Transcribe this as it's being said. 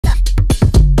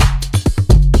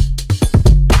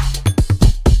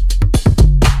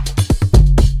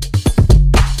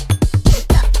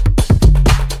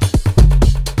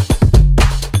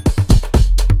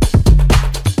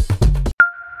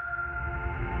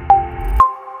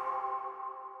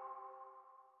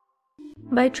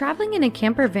By traveling in a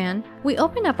camper van, we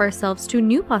open up ourselves to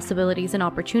new possibilities and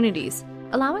opportunities,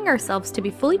 allowing ourselves to be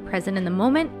fully present in the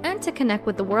moment and to connect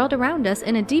with the world around us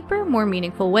in a deeper, more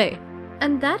meaningful way.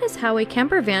 And that is how a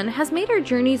camper van has made our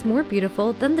journeys more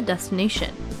beautiful than the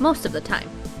destination, most of the time.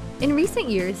 In recent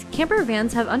years, camper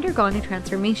vans have undergone a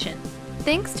transformation,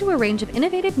 thanks to a range of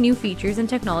innovative new features and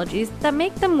technologies that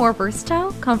make them more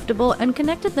versatile, comfortable, and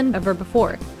connected than ever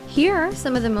before. Here are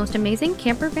some of the most amazing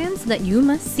camper vans that you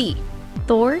must see.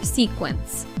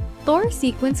 𝗧𝗵𝗵𝗂𝗧.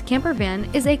 𝗧𝗵𝗵𝗂𝗧 camper van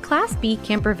is a Class B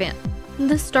camper van.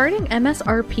 The starting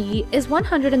MSRP is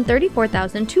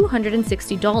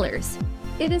 $134,260.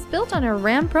 It is built on a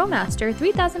Ram ProMaster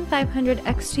 3500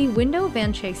 XT window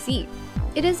van chassis.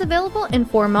 It is available in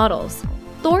 4 models.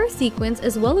 𝗧𝗵𝗵𝗂𝗧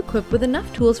is well equipped with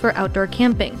enough tools for outdoor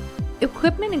camping.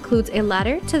 Equipment includes a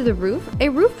ladder to the roof, a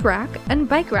roof rack, and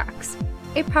bike racks.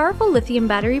 A powerful lithium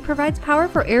battery provides power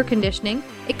for air conditioning,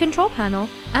 a control panel,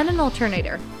 and an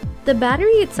alternator. The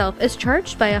battery itself is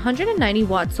charged by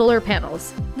 190-watt solar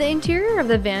panels. The interior of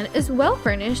the van is well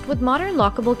furnished with modern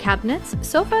lockable cabinets,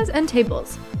 sofas, and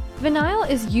tables. Vinyl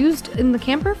is used in the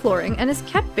camper flooring and is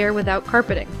kept bare without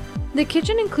carpeting. The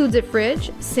kitchen includes a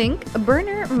fridge, sink, a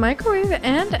burner, microwave,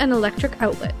 and an electric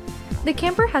outlet. The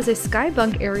camper has a sky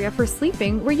bunk area for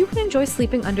sleeping where you can enjoy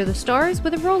sleeping under the stars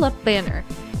with a roll-up banner.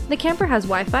 The camper has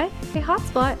Wi-Fi, a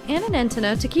hotspot, and an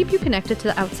antenna to keep you connected to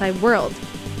the outside world.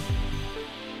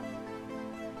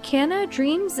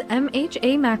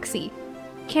 𝗀𝗄𝗃𝗓𝗓𝗄𝗃𝗃.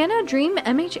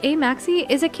 𝗀𝗄𝗃𝗓𝗓𝗄𝗃𝗃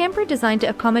is a camper designed to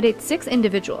accommodate 6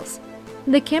 individuals.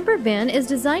 The camper van is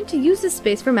designed to use the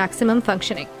space for maximum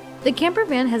functioning. The camper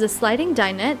van has a sliding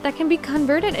dinette that can be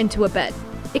converted into a bed.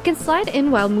 It can slide in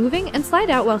while moving and slide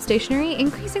out while stationary,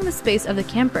 increasing the space of the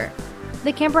camper.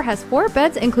 The camper has 4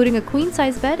 beds, including a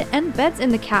queen-size bed and beds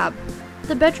in the cab.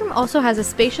 The bedroom also has a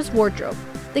spacious wardrobe.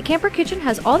 The camper kitchen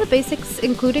has all the basics,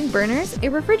 including burners, a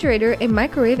refrigerator, a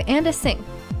microwave, and a sink.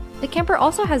 The camper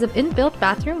also has an inbuilt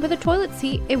bathroom with a toilet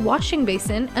seat, a washing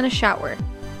basin, and a shower.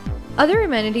 Other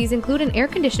amenities include an air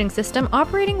conditioning system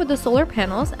operating with the solar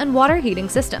panels and water heating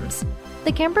systems.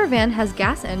 The camper van has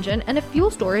gas engine and a fuel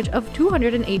storage of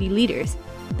 280 liters.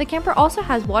 The camper also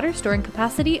has water storing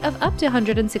capacity of up to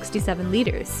 167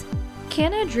 liters.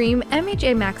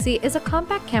 𝗀𝗄𝗃𝗓𝗄𝗃𝗃 is a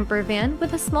compact camper van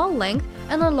with a small length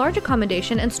and a large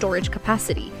accommodation and storage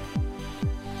capacity.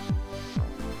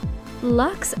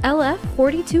 Luxe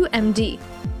LF42MD.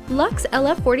 Luxe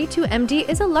LF42MD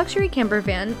is a luxury camper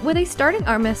van with a starting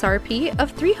MSRP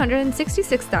of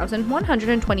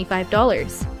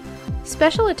 $366,125.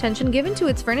 Special attention given to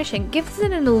its furnishing gives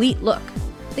it an elite look.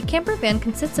 The camper van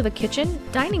consists of a kitchen,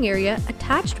 dining area,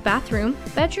 attached bathroom,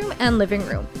 bedroom, and living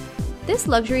room. This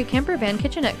luxury camper van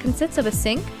kitchenette consists of a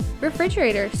sink,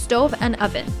 refrigerator, stove, and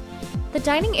oven. The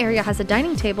dining area has a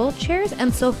dining table, chairs,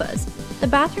 and sofas. The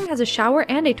bathroom has a shower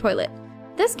and a toilet.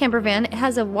 This camper van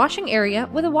has a washing area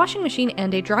with a washing machine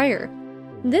and a dryer.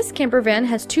 This camper van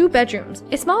has 2 bedrooms,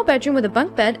 a small bedroom with a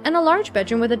bunk bed and a large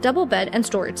bedroom with a double bed and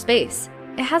storage space.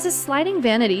 It has a sliding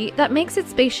vanity that makes it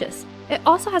spacious. It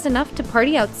also has enough to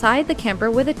party outside the camper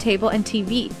with a table and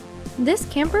TV. This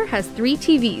camper has 3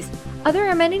 TVs. Other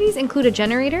amenities include a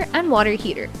generator and water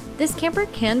heater. This camper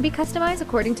can be customized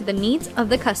according to the needs of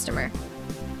the customer.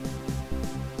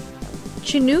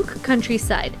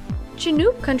 𝗀𝗄𝗃𝗄𝗃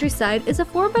𝗀𝗄𝗃𝗄𝗃 is a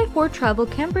 4x4 travel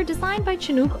camper designed by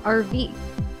𝗀𝗄𝗃 RV.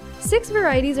 6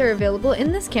 varieties are available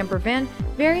in this camper van,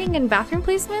 varying in bathroom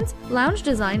placements, lounge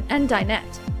design, and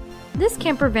dinette. This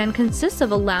camper van consists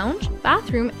of a lounge,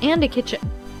 bathroom, and a kitchen.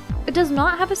 It does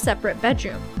not have a separate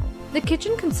bedroom. The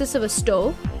kitchen consists of a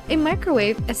stove, a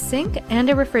microwave, a sink, and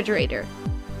a refrigerator.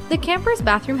 The camper's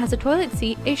bathroom has a toilet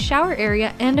seat, a shower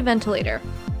area, and a ventilator.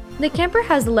 The camper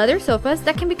has leather sofas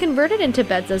that can be converted into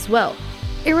beds as well.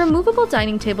 A removable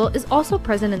dining table is also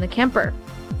present in the camper.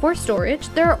 For storage,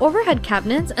 there are overhead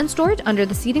cabinets and storage under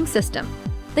the seating system.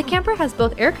 The camper has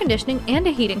both air conditioning and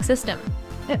a heating system.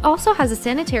 It also has a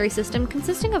sanitary system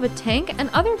consisting of a tank and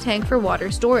other tank for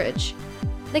water storage.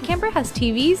 The camper has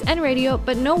TVs and radio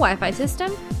but no Wi-Fi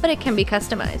system, but it can be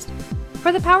customized.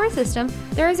 For the power system,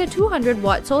 there is a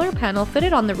 200-watt solar panel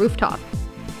fitted on the rooftop.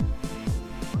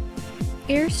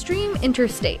 Airstream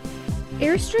Interstate.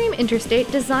 Airstream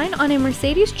Interstate, designed on a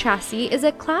Mercedes chassis, is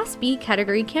a Class B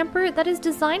category camper that is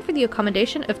designed for the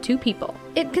accommodation of 2 people.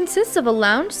 It consists of a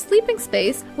lounge sleeping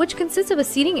space, which consists of a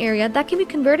seating area that can be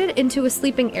converted into a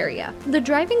sleeping area. The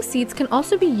driving seats can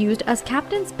also be used as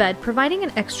captain's bed, providing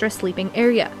an extra sleeping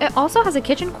area. It also has a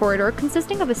kitchen corridor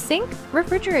consisting of a sink,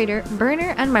 refrigerator,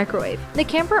 burner, and microwave. The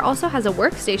camper also has a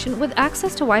workstation with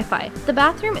access to Wi-Fi. The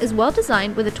bathroom is well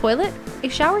designed with a toilet, a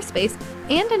shower space,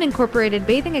 and an incorporated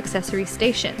bathing accessory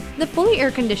station. The fully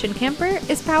air-conditioned camper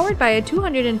is powered by a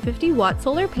 250-watt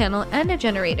solar panel and a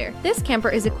generator. This camper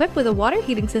is equipped with a water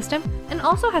heating system and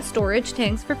also has storage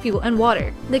tanks for fuel and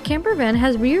water. The camper van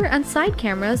has rear and side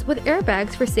cameras with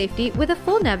airbags for safety with a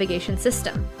full navigation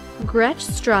system.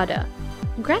 𝗧𝗵𝗵𝗃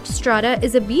𝗧𝗵𝗃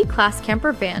is a B-class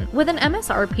camper van with an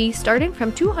MSRP starting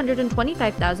from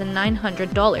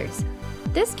 $225,900.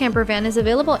 This camper van is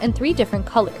available in 3 different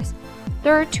colors.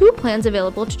 There are 2 plans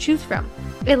available to choose from,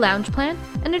 a lounge plan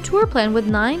and a tour plan with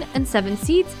 9 and 7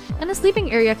 seats and a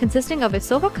sleeping area consisting of a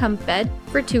sofa-cum bed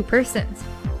for 2 persons.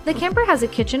 The camper has a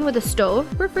kitchen with a stove,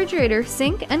 refrigerator,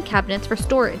 sink, and cabinets for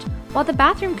storage, while the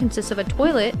bathroom consists of a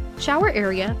toilet, shower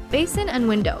area, basin, and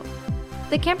window.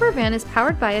 The camper van is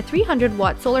powered by a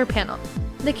 300-watt solar panel.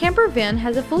 The camper van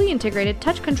has a fully integrated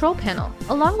touch control panel,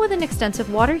 along with an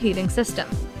extensive water heating system.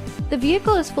 The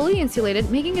vehicle is fully insulated,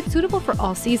 making it suitable for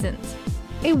all seasons.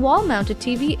 A wall-mounted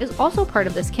TV is also part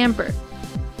of this camper.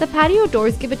 The patio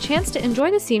doors give a chance to enjoy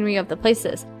the scenery of the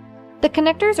places. The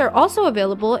connectors are also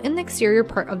available in the exterior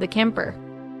part of the camper.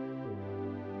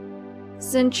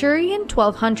 Centurion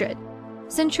 1200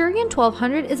 Centurion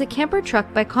 1200 is a camper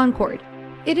truck by Concord.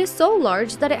 It is so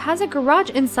large that it has a garage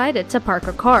inside it to park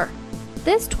a car.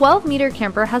 This 12-meter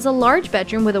camper has a large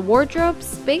bedroom with a wardrobe,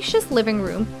 spacious living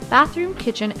room, bathroom,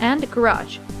 kitchen, and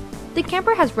garage. The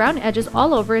camper has round edges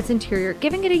all over its interior,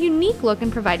 giving it a unique look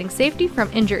and providing safety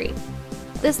from injury.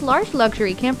 This large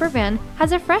luxury camper van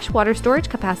has a freshwater storage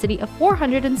capacity of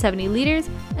 470 liters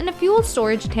and a fuel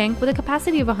storage tank with a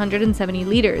capacity of 170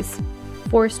 liters.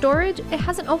 For storage, it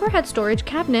has an overhead storage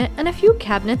cabinet and a few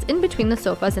cabinets in between the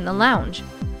sofas in the lounge.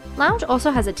 Lounge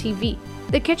also has a TV.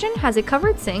 The kitchen has a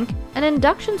covered sink, an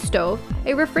induction stove,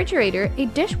 a refrigerator, a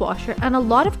dishwasher, and a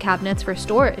lot of cabinets for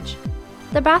storage.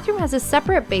 The bathroom has a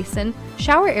separate basin,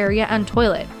 shower area, and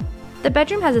toilet. The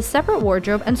bedroom has a separate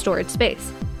wardrobe and storage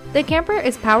space. The camper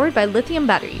is powered by lithium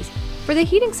batteries. For the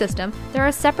heating system, there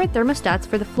are separate thermostats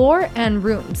for the floor and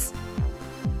rooms.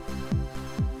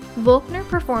 Volkner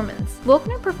Performance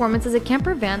Volkner Performance is a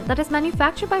camper van that is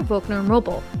manufactured by Volkner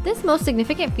Mobile. This most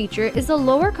significant feature is the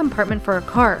lower compartment for a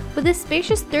car. With a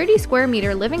spacious 30 square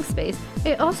meter living space,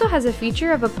 it also has a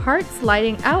feature of a part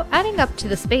sliding out, adding up to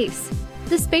the space.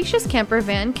 The spacious camper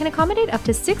van can accommodate up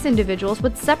to 6 individuals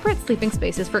with separate sleeping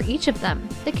spaces for each of them.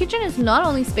 The kitchen is not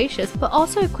only spacious, but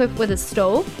also equipped with a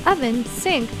stove, oven,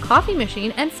 sink, coffee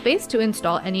machine, and space to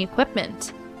install any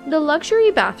equipment. The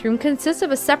luxury bathroom consists of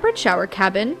a separate shower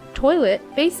cabin, toilet,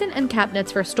 basin, and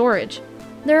cabinets for storage.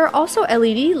 There are also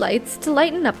LED lights to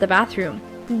lighten up the bathroom.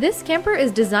 This camper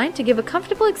is designed to give a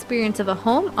comfortable experience of a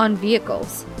home on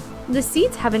vehicles. The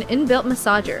seats have an inbuilt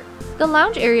massager. The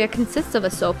lounge area consists of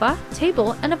a sofa,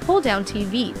 table, and a pull-down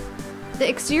TV. The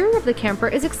exterior of the camper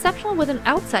is exceptional with an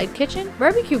outside kitchen,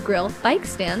 barbecue grill, bike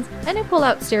stands, and a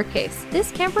pull-out staircase.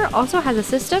 This camper also has a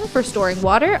system for storing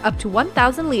water up to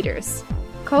 1,000 liters.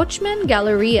 Coachman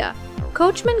Galleria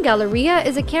Coachman Galleria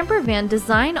is a camper van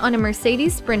designed on a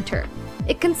Mercedes Sprinter.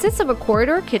 It consists of a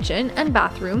corridor kitchen and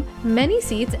bathroom, many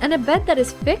seats, and a bed that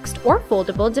is fixed or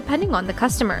foldable depending on the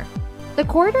customer. The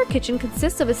corridor kitchen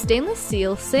consists of a stainless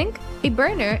steel sink, a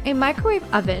burner, a microwave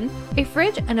oven, a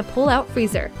fridge, and a pull-out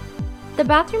freezer. The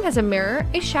bathroom has a mirror,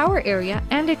 a shower area,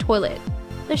 and a toilet.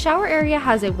 The shower area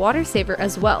has a water saver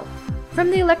as well. From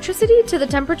the electricity to the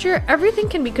temperature, everything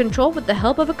can be controlled with the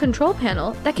help of a control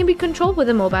panel that can be controlled with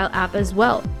a mobile app as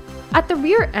well. At the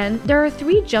rear end, there are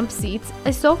 3 jump seats,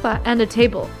 a sofa, and a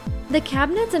table. The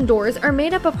cabinets and doors are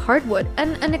made up of hardwood,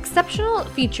 and an exceptional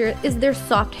feature is their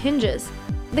soft hinges.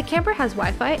 The camper has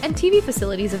Wi-Fi and TV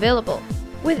facilities available.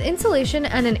 With insulation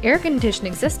and an air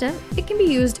conditioning system, it can be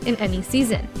used in any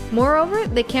season. Moreover,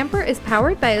 the camper is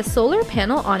powered by a solar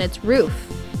panel on its roof.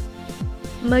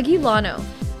 Mugilano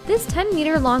This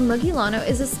 10-meter long Mugilano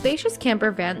is a spacious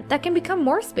camper van that can become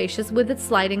more spacious with its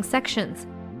sliding sections.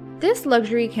 This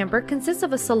luxury camper consists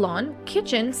of a salon,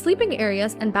 kitchen, sleeping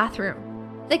areas, and bathroom.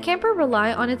 The camper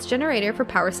relies on its generator for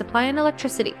power supply and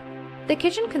electricity. The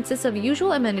kitchen consists of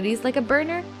usual amenities like a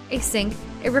burner, a sink,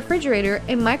 a refrigerator,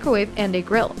 a microwave, and a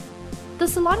grill. The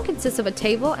salon consists of a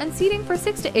table and seating for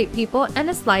 6 to 8 people and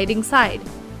a sliding side.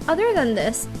 Other than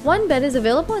this, 1 bed is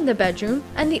available in the bedroom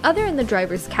and the other in the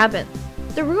driver's cabin.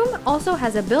 The room also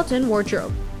has a built-in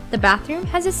wardrobe. The bathroom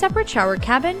has a separate shower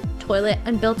cabin, toilet,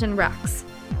 and built-in racks.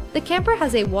 The camper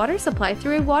has a water supply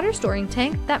through a water storing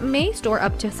tank that may store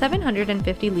up to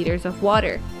 750 liters of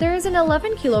water. There is an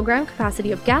 11-kilogram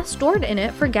capacity of gas stored in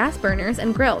it for gas burners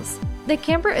and grills. The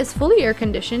camper is fully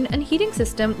air-conditioned and heating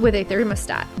system with a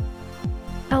thermostat.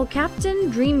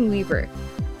 𝗀𝗃𝗃 Dreamweaver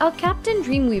𝗀𝗃𝗃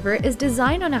Dreamweaver is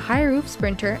designed on a high-roof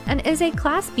Sprinter and is a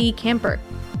Class B camper.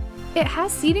 It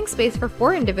has seating space for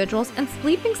 4 individuals and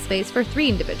sleeping space for 3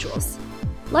 individuals.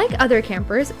 Like other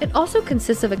campers, it also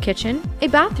consists of a kitchen, a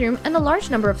bathroom, and a large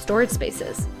number of storage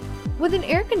spaces. With an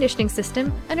air conditioning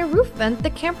system and a roof vent, the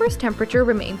camper's temperature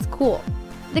remains cool.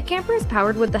 The camper is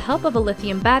powered with the help of a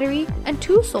lithium battery and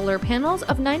 2 solar panels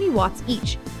of 90 watts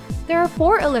each. There are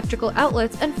 4 electrical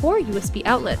outlets and 4 USB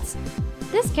outlets.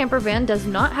 This camper van does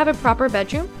not have a proper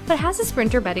bedroom, but has a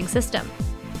sprinter bedding system.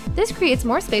 This creates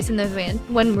more space in the van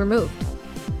when removed.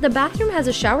 The bathroom has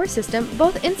a shower system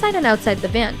both inside and outside the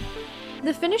van.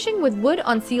 The finishing with wood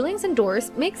on ceilings and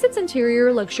doors makes its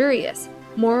interior luxurious.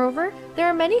 Moreover, there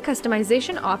are many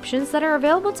customization options that are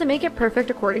available to make it perfect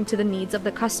according to the needs of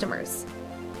the customers.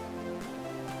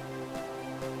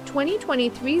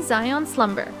 2023 𝗖𝗵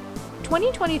Slumber.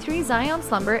 2023 𝗖𝗵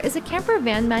Slumber is a camper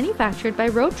van manufactured by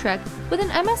Roadtrek with an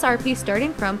MSRP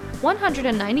starting from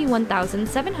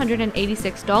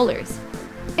 $191,786.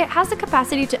 It has the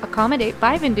capacity to accommodate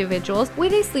 5 individuals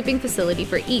with a sleeping facility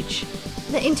for each.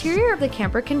 The interior of the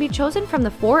camper can be chosen from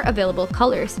the 4 available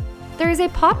colors. There is a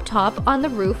pop top on the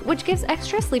roof which gives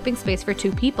extra sleeping space for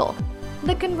 2 people.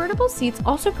 The convertible seats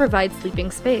also provide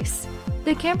sleeping space.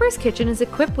 The camper's kitchen is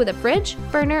equipped with a fridge,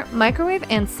 burner, microwave,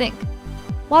 and sink.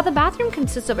 While the bathroom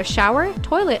consists of a shower,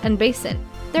 toilet, and basin,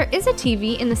 there is a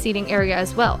TV in the seating area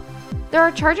as well. There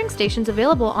are charging stations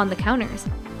available on the counters.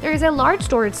 There is a large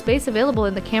storage space available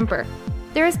in the camper.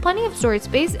 There is plenty of storage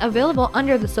space available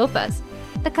under the sofas.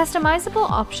 The customizable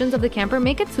options of the camper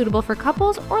make it suitable for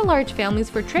couples or large families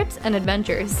for trips and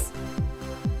adventures.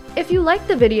 If you liked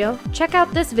the video, check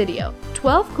out this video,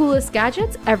 12 coolest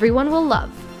gadgets everyone will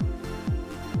love.